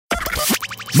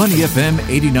Money FM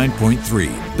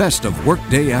 89.3, best of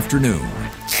workday afternoon.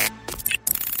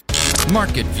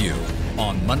 Market View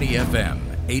on Money FM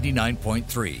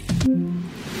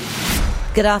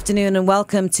 89.3. Good afternoon and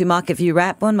welcome to Market View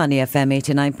Wrap on Money FM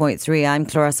 89.3. I'm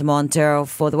Clarissa Montero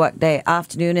for the workday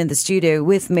afternoon. In the studio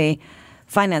with me,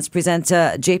 finance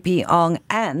presenter JP Ong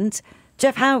and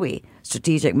Jeff Howie,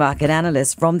 strategic market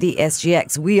analyst from the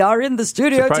SGX. We are in the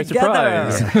studio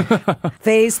together. Surprise.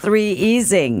 Phase 3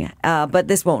 easing. But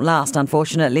this won't last,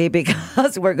 unfortunately,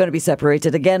 because we're going to be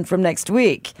separated again from next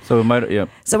week. So we might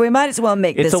as well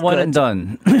make it's this a one good. and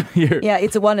done. Yeah,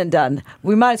 it's a one and done.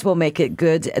 We might as well make it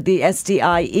good. The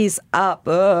STI is up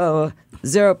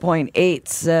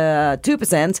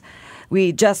 0.82%.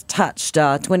 We just touched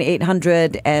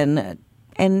 2,800 and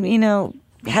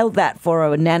held that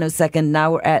for a nanosecond.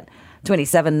 Now we're at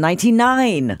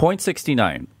 27.99.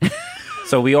 0.69.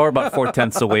 So we are about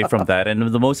 4/10 away from that.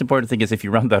 And the most important thing is if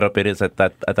you round that up, it is at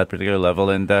that particular level.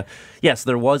 And yes,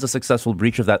 there was a successful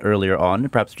breach of that earlier on.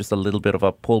 Perhaps just a little bit of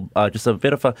a pull, just a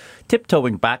bit of a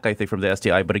tiptoeing back, I think, from the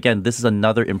STI. But again, this is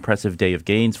another impressive day of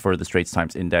gains for the Straits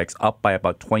Times Index, up by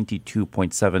about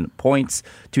 22.7 points,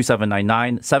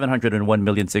 2799, 701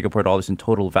 million Singapore dollars in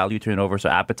total value turnover. So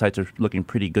appetites are looking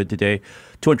pretty good today.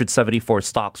 274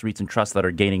 stocks, REITs and trusts that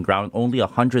are gaining ground. Only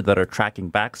 100 that are tracking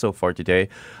back so far today.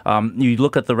 You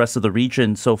look at the rest of the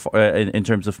region so far in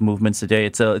terms of movements today,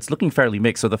 it's looking fairly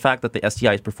mixed. So the fact that the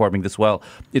STI is performing this well,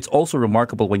 it's also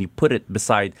remarkable when you put it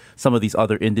beside some of these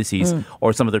other indices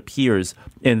or some of their peers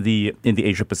in the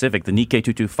Asia Pacific. The Nikkei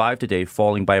 225 today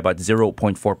falling by about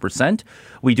 0.4%.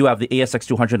 We do have the ASX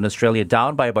 200 in Australia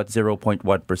down by about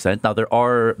 0.1%. Now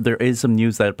there is some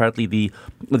news that apparently the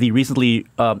recently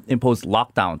imposed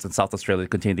lockdowns in South Australia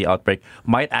that contain the outbreak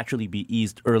might actually be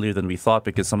eased earlier than we thought,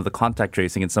 because some of the contact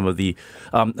tracing and some of the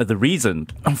reason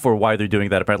for why they're doing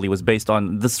that apparently was based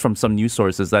on, this from some news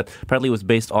sources, that apparently was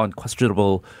based on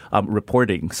questionable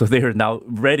reporting. So they are now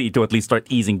ready to at least start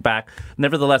easing back.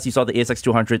 Nevertheless, you saw the ASX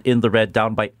 200 in the red,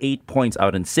 down by 8 points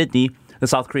out in Sydney. The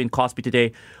South Korean Kospi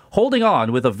today holding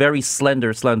on with a very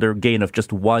slender gain of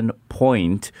just 1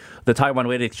 point. The Taiwan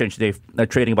Weighted Exchange today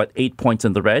trading about 8 points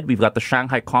in the red. We've got the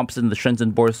Shanghai Composite and the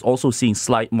Shenzhen Bourse also seeing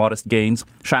slight modest gains.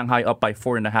 Shanghai up by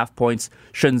 4.5 points.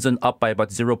 Shenzhen up by about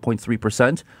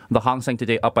 0.3%. The Hang Seng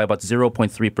today up by about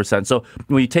 0.3%. So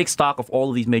when you take stock of all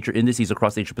of these major indices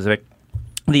across the Asia Pacific,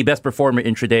 the best performer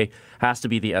intraday has to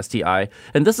be the STI,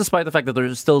 and this despite the fact that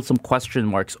there's still some question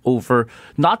marks over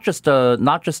not just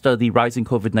the rising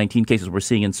COVID-19 cases we're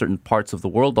seeing in certain parts of the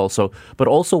world also, but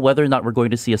also whether or not we're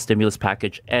going to see a stimulus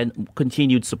package and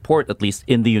continued support, at least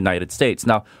in the United States.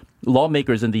 Now,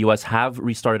 lawmakers in the U.S. have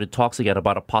restarted talks again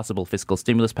about a possible fiscal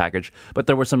stimulus package, but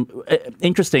there were some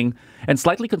interesting and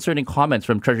slightly concerning comments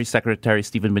from Treasury Secretary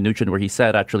Steven Mnuchin, where he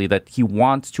said actually that he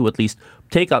wants to at least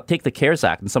take the CARES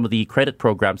Act and some of the credit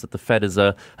programs that the Fed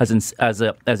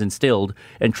has instilled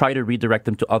and try to redirect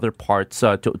them to other parts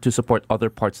to support other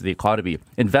parts of the economy.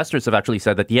 Investors have actually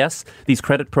said that yes, these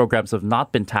credit programs have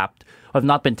not been tapped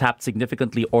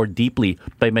significantly or deeply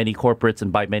by many corporates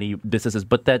and by many businesses,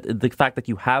 but that the fact that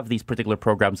you have these particular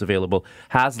programs available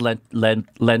has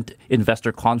lent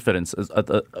investor confidence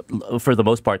for the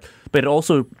most part. But it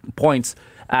also points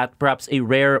at perhaps a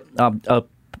rare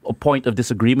a point of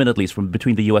disagreement, at least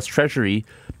between the U.S. Treasury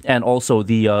and also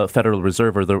the Federal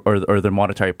Reserve or their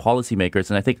monetary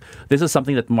policymakers. And I think this is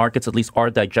something that markets at least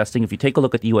are digesting. If you take a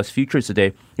look at the U.S. futures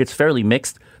today, it's fairly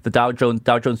mixed. The Dow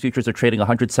Jones futures are trading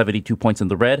 172 points in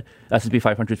the red. S&P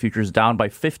 500 futures down by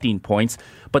 15 points.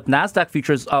 But NASDAQ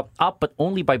futures up, but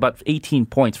only by about 18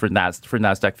 points for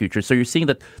NASDAQ futures. So you're seeing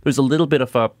that there's a little bit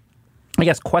of a,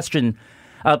 question.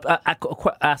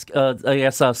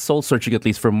 Soul searching, at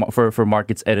least for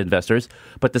markets and investors.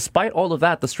 But despite all of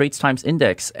that, the Straits Times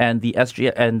Index and the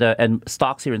SG and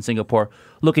stocks here in Singapore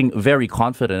looking very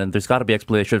confident, and there's got to be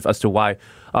explanation as to why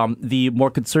the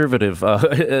more conservative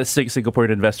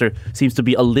Singaporean investor seems to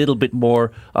be a little bit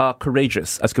more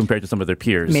courageous as compared to some of their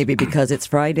peers. Maybe because it's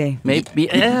Friday. Maybe,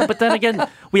 yeah, but then again,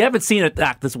 we haven't seen it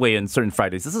act this way in certain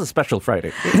Fridays. This is a special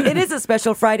Friday. It is a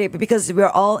special Friday because we're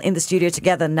all in the studio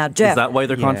together now. Jeff, is that why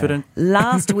they're confident?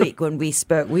 Last week when we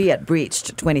spoke, we had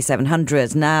breached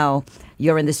 2,700. Now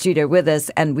you're in the studio with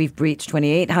us, and we've breached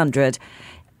 2,800.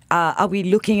 Are we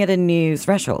looking at a new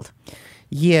threshold?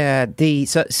 Yeah,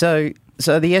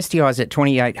 so the STI is at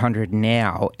 2,800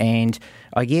 now, and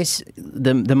I guess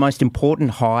the most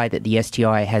important high that the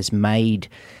STI has made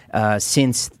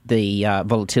since the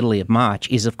volatility of March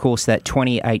is, of course, that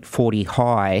 2,840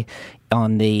 high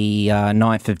on the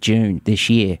 9th of June this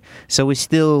year. So we're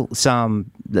still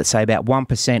let's say about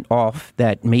 1% off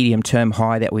that medium-term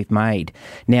high that we've made.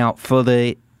 Now, for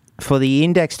the for the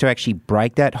index to actually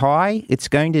break that high, it's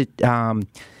going to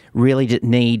really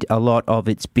need a lot of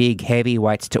its big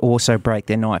heavyweights to also break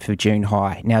their 9th of June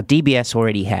high. Now, DBS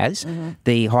already has.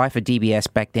 The high for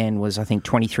DBS back then was, I think,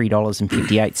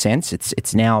 $23.58.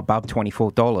 It's now above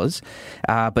 $24.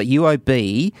 But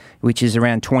UOB, which is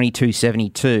around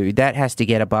 $22.72, that has to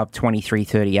get above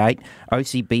 $23.38.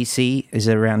 OCBC is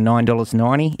around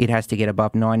 $9.90. It has to get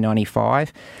above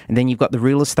 $9.95. And then you've got the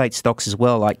real estate stocks as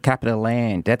well, like Capital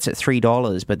Land. That's at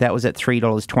 $3, but that was at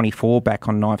 $3.24 back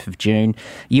on 9th of June.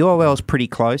 UOL's pretty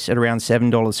close at around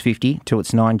 $7.50 to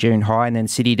its 9 June high, and then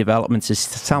City Developments is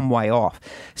some way off,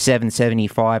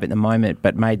 $7.75 at the moment,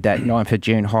 but made that 9th of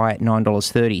June high at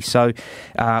 $9.30. So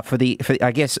for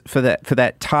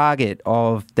that target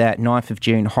of that 9th of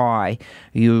June high,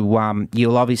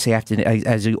 you'll obviously have to,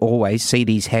 as you always, see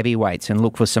these heavyweights and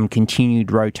look for some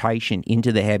continued rotation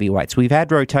into the heavyweights. We've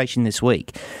had rotation this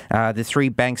week. The three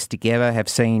banks together have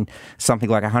seen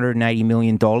something like $180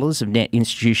 million of net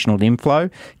institutional inflow.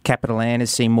 Capital Land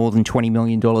has seen more than $20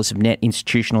 million of net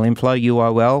institutional inflow.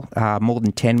 UOL, more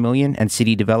than $10 million, and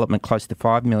City Development close to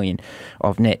 $5 million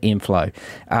of net inflow.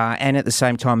 And at the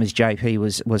same time, as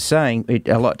JP was saying,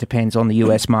 a lot depends on the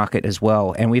US market as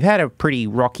well. And we've had a pretty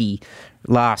rocky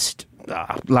last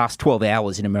 12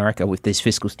 hours in America with this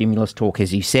fiscal stimulus talk,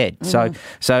 as you said. So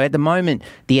at the moment,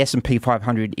 the S&P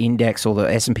 500 index, or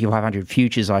the S&P 500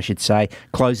 futures, I should say,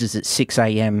 closes at 6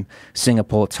 a.m.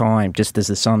 Singapore time, just as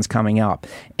the sun's coming up.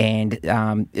 And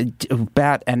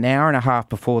about an hour and a half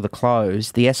before the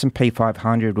close, the S&P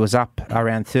 500 was up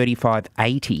around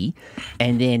 35.80.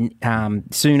 And then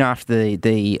soon after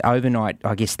the overnight,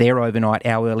 I guess their overnight,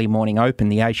 our early morning open,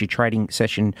 the Asia trading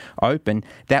session open,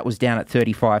 that was down at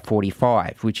 35.45.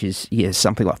 Which is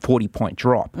something like 40-point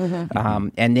drop.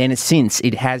 And then since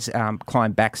it has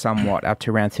climbed back somewhat up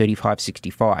to around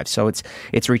 35.65. So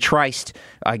it's retraced,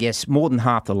 I guess, more than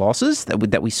half the losses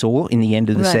that we saw in the end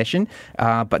of the session.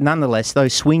 But nonetheless,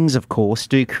 those swings, of course,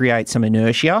 do create some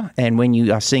inertia. And when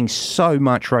you are seeing so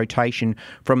much rotation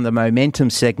from the momentum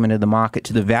segment of the market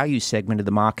to the value segment of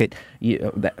the market,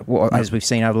 as we've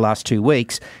seen over the last 2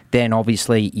 weeks, then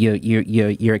obviously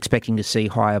you're expecting to see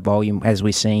higher volume, as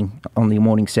we're seeing on the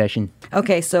morning session.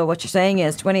 Okay, so what you're saying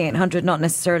is 2,800, not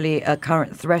necessarily a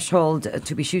current threshold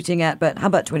to be shooting at, but how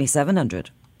about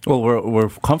 2,700? Well, we're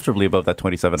comfortably above that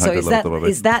 2,700 level at the moment.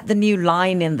 Is that the new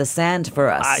line in the sand for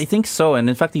us? I think so, and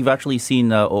in fact, you've actually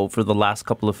seen over the last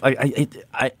couple of.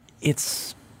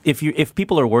 If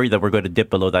people are worried that we're going to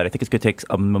dip below that, I think it's going to take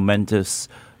a momentous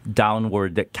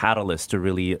downward catalyst to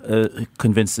really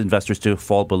convince investors to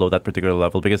fall below that particular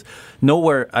level, because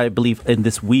nowhere, I believe, in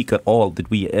this week at all did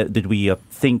we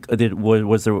think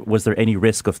was there any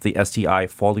risk of the STI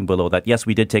falling below that. Yes,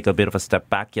 we did take a bit of a step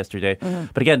back yesterday,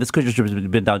 but again, this could just have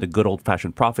been down to good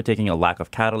old-fashioned profit taking, a lack of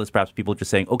catalyst, perhaps people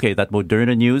just saying, okay, that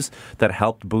Moderna news that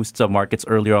helped boost some markets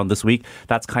earlier on this week,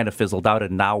 that's kind of fizzled out,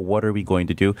 and now what are we going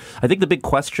to do? I think the big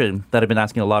question that I've been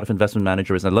asking a lot of investment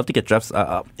managers, and I'd love to get Jeff's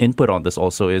input on this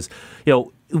also, is,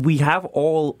 we have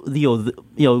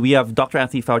we have Dr.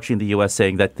 Anthony Fauci in the U.S.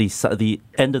 saying that the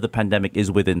end of the pandemic is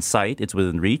within sight, it's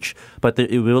within reach, but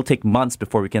it will take months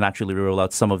before we can actually roll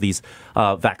out some of these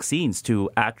vaccines to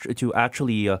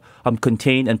actually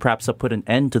contain and perhaps put an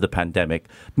end to the pandemic.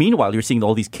 Meanwhile, you're seeing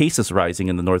all these cases rising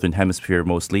in the Northern Hemisphere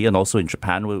mostly, and also in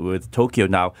Japan with Tokyo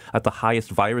now at the highest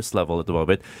virus level at the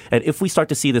moment. And if we start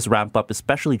to see this ramp up,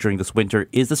 especially during this winter,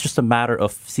 is this just a matter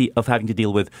of having to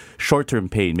deal with short-term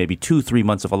pain, maybe 2-3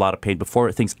 months of a lot of pain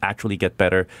before things actually get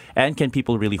better? And can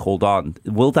people really hold on?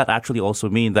 Will that actually also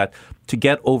mean that to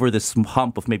get over this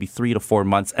hump of maybe 3 to 4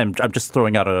 months, and I'm just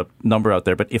throwing out a number out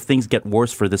there, but if things get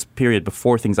worse for this period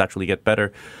before things actually get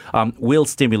better, will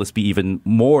stimulus be even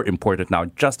more important now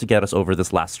just to get us over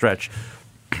this last stretch?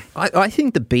 I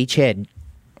think the beachhead,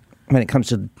 when it comes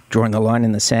to drawing the line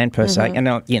in the sand per se, and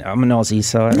I'm an Aussie,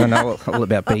 so I know all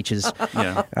about beaches.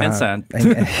 Yeah, and sand.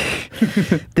 The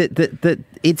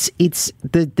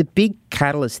big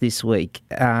catalyst this week,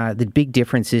 the big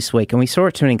difference this week, and we saw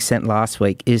it to an extent last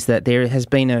week, is that there has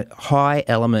been a high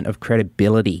element of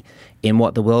credibility in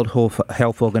what the World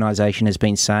Health Organization has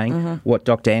been saying, what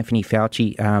Dr. Anthony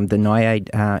Fauci, the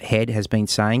NIAID head, has been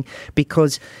saying,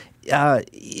 because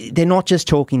they're not just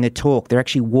talking the talk, they're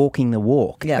actually walking the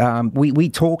walk. Yeah. We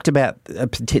talked about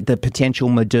the potential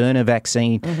Moderna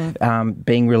vaccine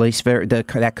being released,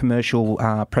 that commercial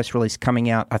press release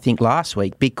coming out, I think, last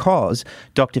week, because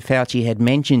Dr. Fauci had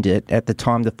mentioned it at the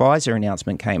time the Pfizer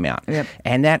announcement came out. Yep.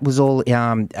 And that was all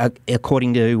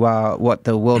according to what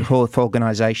the World Health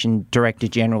Organization Director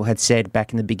General had said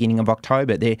back in the beginning of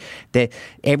October.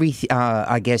 Every,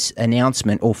 I guess,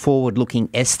 announcement or forward-looking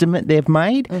estimate they've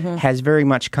made has very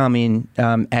much come in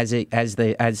as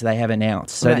they have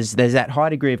announced. So there's that high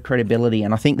degree of credibility,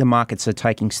 and I think the markets are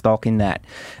taking stock in that.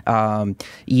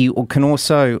 You can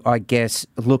also, I guess,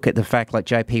 look at the fact, like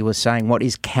JP was saying, what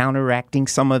is counteracting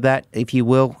some of that, if you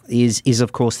will, is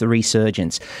of course the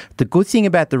resurgence. The good thing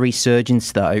about the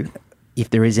resurgence, though, if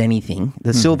there is anything,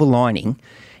 the silver lining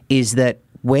is that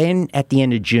when at the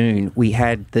end of June we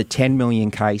had the 10 million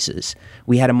cases,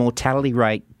 we had a mortality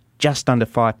rate just under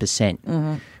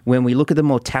 5%. When we look at the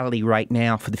mortality rate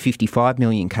now for the 55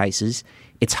 million cases,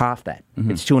 it's half that.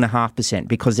 It's 2.5%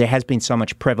 because there has been so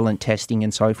much prevalent testing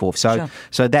and so forth. So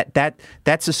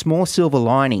that's a small silver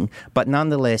lining, but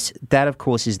nonetheless, that of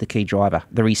course is the key driver,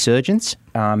 the resurgence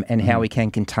and how we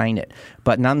can contain it.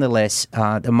 But nonetheless,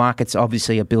 the markets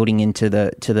obviously are building into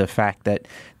the fact that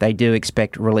they do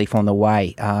expect relief on the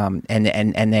way,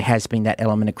 and there has been that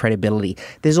element of credibility.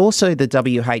 There's also the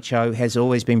WHO has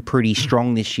always been pretty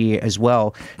strong this year as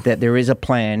well, that there is a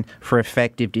plan for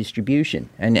effective distribution,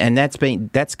 and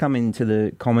that's come into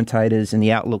the commentators and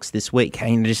the outlooks this week.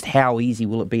 And just how easy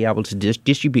will it be able to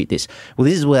distribute this? Well,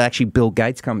 this is where actually Bill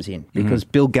Gates comes in, because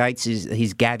Bill Gates,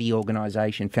 his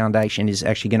Gavi foundation is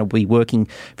actually going to be working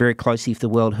very closely with the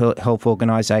World Health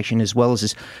Organization, as well as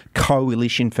this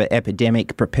coalition for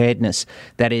epidemic preparedness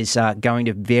that is going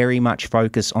to very much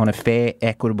focus on a fair,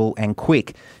 equitable and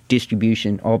quick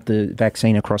distribution of the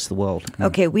vaccine across the world.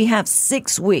 Okay, we have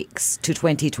 6 weeks to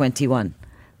 2021.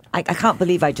 I can't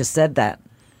believe I just said that,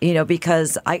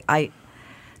 because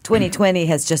 2020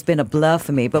 has just been a blur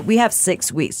for me, but we have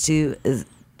 6 weeks to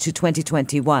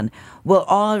 2021. We're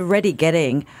already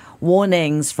getting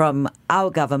warnings from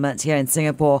our government here in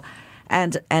Singapore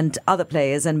and other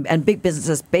players and big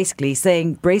businesses basically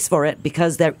saying brace for it,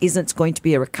 because there isn't going to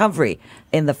be a recovery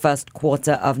in the first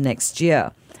quarter of next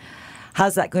year.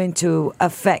 How's that going to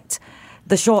affect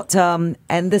the short term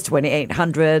and this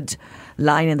 2,800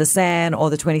 line in the sand or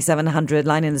the 2,700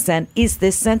 line in the sand? Is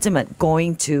this sentiment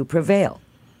going to prevail?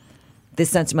 This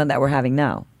sentiment that we're having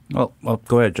now? Well,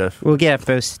 go ahead, Jeff. We'll get our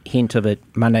first hint of it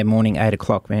Monday morning, 8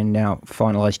 o'clock, when our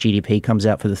finalised GDP comes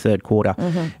out for the third quarter.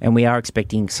 And we are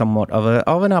expecting somewhat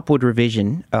of an upward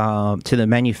revision to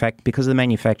the because the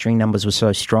manufacturing numbers were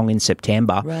so strong in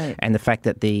September. Right. And the fact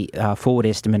that the forward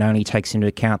estimate only takes into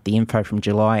account the info from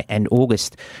July and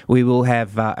August, we will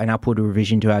have an upward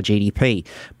revision to our GDP.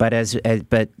 But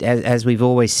as we've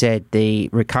always said, the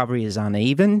recovery is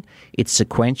uneven. It's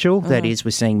sequential. That is,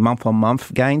 we're seeing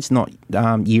month-on-month gains, not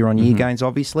year-on-year gains,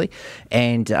 obviously,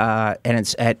 and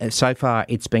it's so far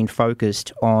it's been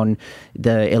focused on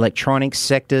the electronics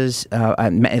sectors,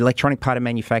 electronic part of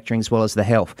manufacturing, as well as the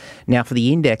health. Now, for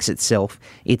the index itself,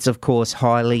 it's of course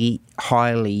highly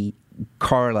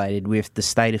correlated with the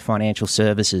state of financial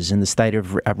services and the state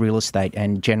of real estate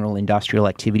and general industrial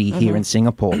activity here in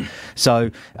Singapore. So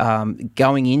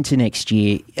going into next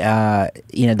year,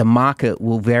 the market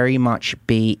will very much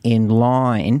be in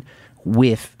line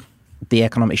with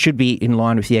should be in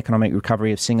line with the economic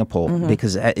recovery of Singapore,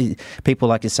 because people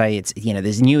like to say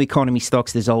there's new economy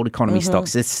stocks, there's old economy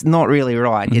stocks. It's not really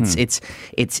right.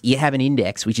 It's you have an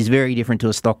index which is very different to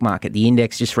a stock market. The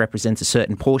index just represents a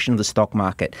certain portion of the stock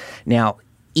market. Now,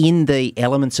 in the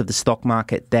elements of the stock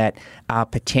market that are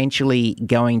potentially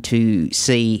going to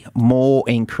see more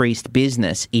increased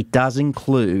business, it does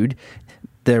include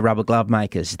the rubber glove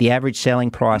makers. The average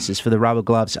selling prices for the rubber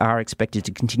gloves are expected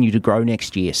to continue to grow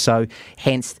next year. So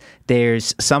hence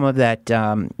there's some of that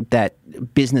that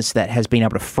business that has been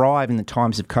able to thrive in the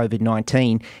times of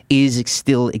COVID-19 is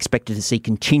still expected to see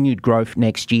continued growth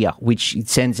next year, which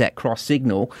sends that cross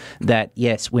signal that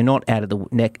yes, we're not out of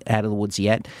the woods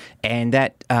yet, and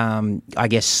that I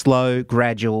guess slow,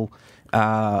 gradual,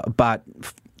 but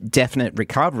definite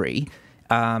recovery.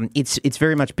 It's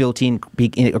very much built in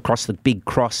across the big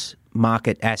cross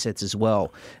market assets as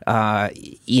well. I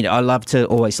love to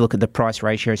always look at the price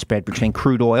ratio spread between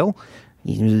crude oil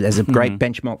as a great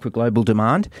benchmark for global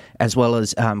demand, as well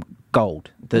as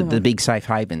gold, the big safe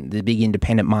haven, the big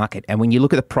independent market. And when you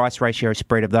look at the price ratio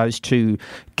spread of those two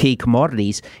key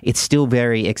commodities, it's still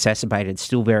very exacerbated, it's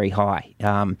still very high.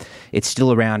 It's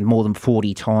still around more than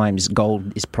 40 times.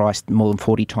 Gold is priced more than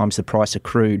 40 times the price of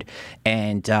crude.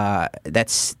 And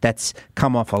that's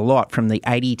come off a lot from the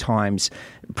 80 times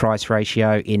price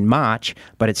ratio in March,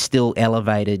 but it's still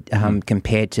elevated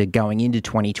compared to going into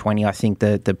 2020. I think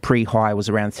the pre-high was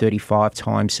around 35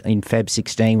 times in Feb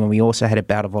 16 when we also had a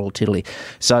bout of volatility.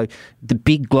 So the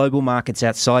big global markets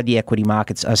outside the equity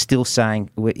markets are still saying,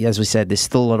 as we said, there's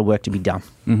still a lot of work to be done.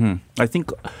 I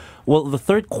think, well, the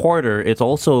third quarter, it's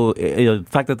also the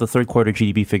fact that the third quarter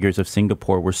GDP figures of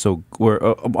Singapore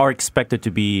are expected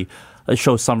to be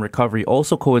shows some recovery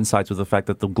also coincides with the fact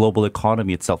that the global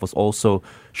economy itself was also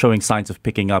showing signs of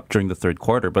picking up during the third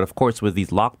quarter. But of course, with these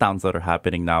lockdowns that are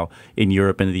happening now in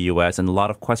Europe and the US, and a lot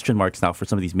of question marks now for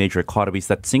some of these major economies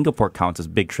that Singapore counts as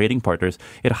big trading partners,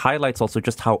 it highlights also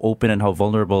just how open and how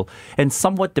vulnerable and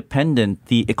somewhat dependent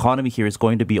the economy here is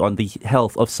going to be on the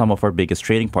health of some of our biggest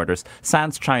trading partners.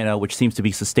 Sans China, which seems to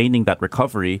be sustaining that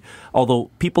recovery, although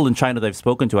people in China that I've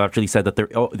spoken to actually said that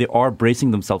they are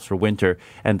bracing themselves for winter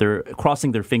and they're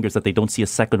crossing their fingers that they don't see a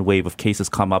second wave of cases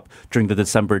come up during the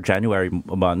December-January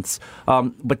months.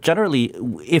 But generally,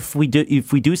 if we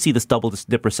do see this double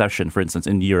dip recession, for instance,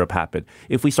 in Europe happen,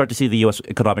 if we start to see the U.S.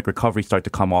 economic recovery start to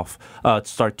come off,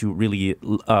 start to really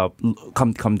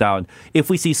come down, if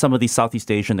we see some of these Southeast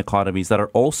Asian economies that are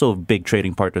also big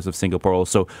trading partners of Singapore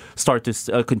also start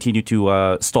to continue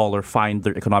to stall or find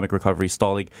their economic recovery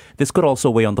stalling, this could also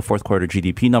weigh on the fourth quarter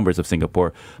GDP numbers of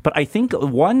Singapore. But I think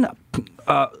one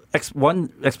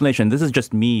explanation, this is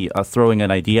just me throwing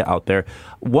an idea out there,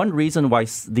 one reason why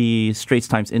the Straits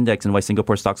Times Index and why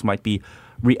Singapore stocks might be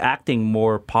reacting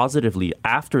more positively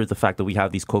after the fact that we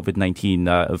have these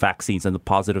COVID-19 vaccines and the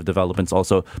positive developments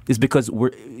also is because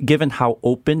given how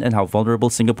open and how vulnerable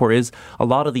Singapore is, a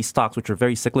lot of these stocks, which are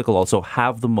very cyclical, also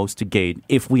have the most to gain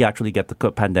if we actually get the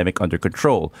pandemic under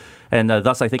control. And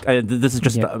thus, I think this is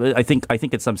just. I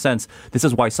think in some sense, this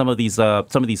is why some of these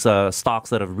stocks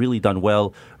that have really done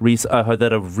well, that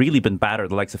have really been battered,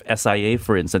 the likes of SIA,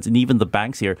 for instance, and even the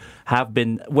banks here have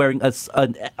been wearing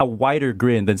a wider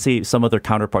grin than say some of their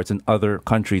counterparts in other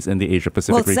countries in the Asia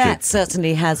Pacific region. Well, SAT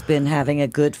certainly has been having a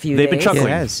good few days. They've been chuckling.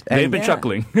 Yes. They've been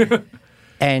chuckling.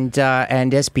 And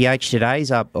SPH today is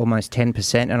up almost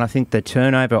 10%, and I think the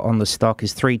turnover on the stock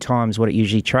is 3 times what it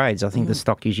usually trades. I think the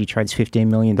stock usually trades $15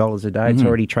 million a day. It's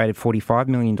already traded $45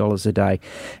 million a day.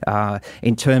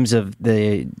 In terms of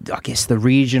the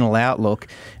regional outlook,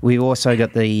 we've also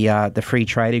got the free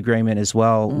trade agreement as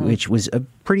well, which was a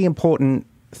pretty important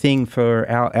thing for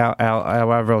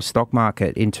our overall stock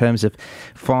market in terms of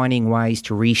finding ways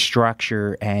to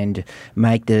restructure and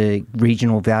make the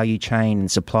regional value chain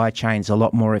and supply chains a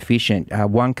lot more efficient.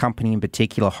 One company in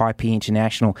particular, Hi-P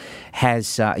International,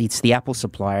 has it's the Apple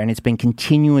supplier, and it's been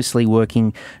continuously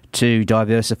working to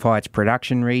diversify its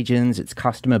production regions, its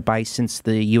customer base since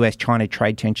the US-China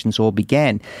trade tensions all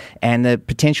began. And the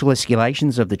potential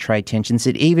escalations of the trade tensions,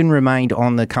 it even remained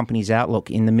on the company's outlook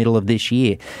in the middle of this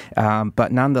year.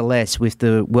 But nonetheless, with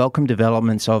the welcome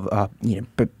developments of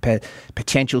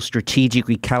potential strategic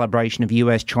recalibration of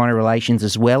US-China relations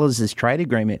as well as this trade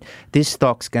agreement, this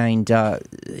stock's gained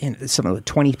something like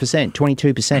 20%,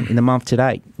 22% in the month to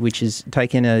date, which has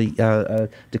taken a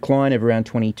decline of around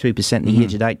 22% in the year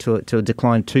to date to a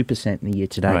decline of 2% in the year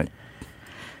to date. Right.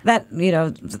 That,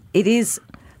 it is,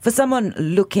 for someone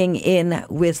looking in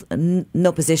with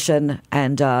no position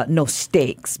and no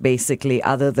stakes, basically,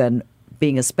 other than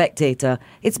being a spectator,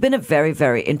 it's been a very,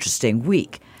 very interesting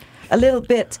week. A little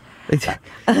bit.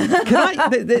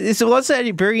 This was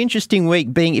a very interesting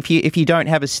week. Being if you don't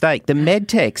have a stake, the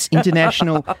Medtex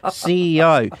International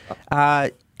CEO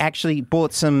actually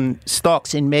bought some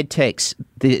stocks in Medtex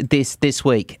this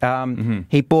week.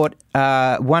 He bought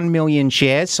 1 million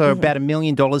shares, so about $1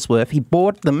 million worth. He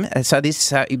bought them. So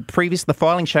the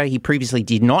filing show, he previously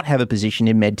did not have a position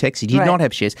in Medtex. He did not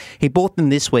have shares. He bought them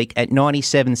this week at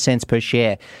 97 cents per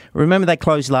share. Remember, they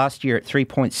closed last year at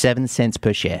 3.7 cents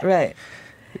per share. Right.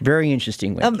 Very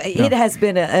interesting week. It has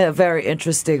been a very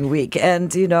interesting week.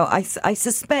 And, I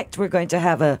suspect we're going to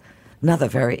have another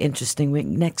very interesting week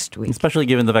next week. Especially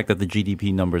given the fact that the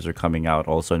GDP numbers are coming out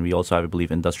also. And we also have, I believe,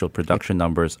 industrial production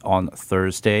numbers on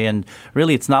Thursday. And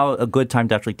really, it's now a good time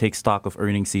to actually take stock of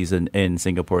earnings season in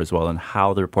Singapore as well and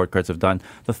how the report cards have done.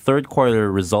 The third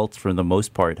quarter results, for the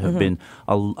most part, have been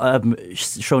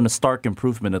shown a stark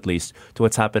improvement, at least, to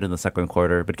what's happened in the second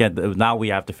quarter. But again, now we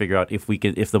have to figure out if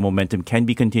the momentum can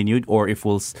be continued or if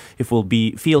we'll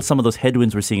feel some of those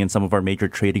headwinds we're seeing in some of our major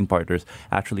trading partners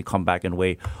actually come back and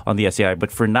weigh on the SCI.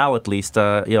 But for now, at least,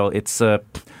 it's a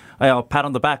pat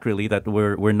on the back, really, that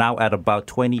we're now at about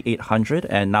 2,800.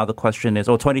 And now the question is,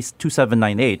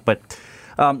 2,798. But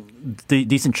the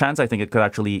decent chance, I think, it could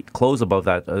actually close above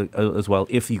that as well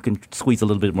if you can squeeze a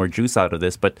little bit more juice out of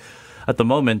this. But at the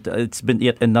moment, it's been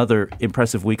yet another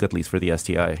impressive week, at least for the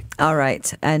STI. All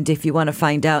right. And if you want to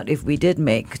find out if we did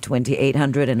make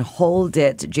 2,800 and hold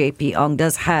it, JP Ong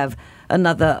does have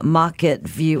another market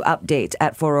view update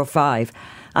at 4:05.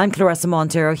 I'm Clarissa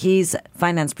Montero. He's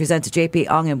finance presenter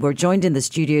JP Ong, and we're joined in the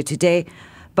studio today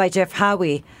by Jeff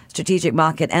Howie, strategic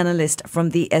market analyst from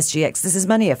the SGX. This is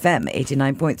Money FM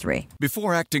 89.3.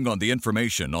 Before acting on the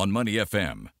information on Money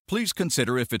FM, please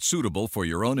consider if it's suitable for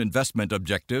your own investment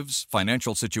objectives,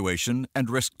 financial situation, and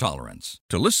risk tolerance.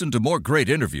 To listen to more great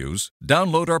interviews,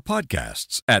 download our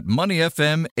podcasts at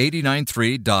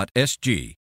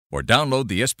moneyfm893.sg or download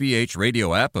the SPH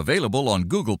radio app available on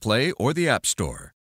Google Play or the App Store.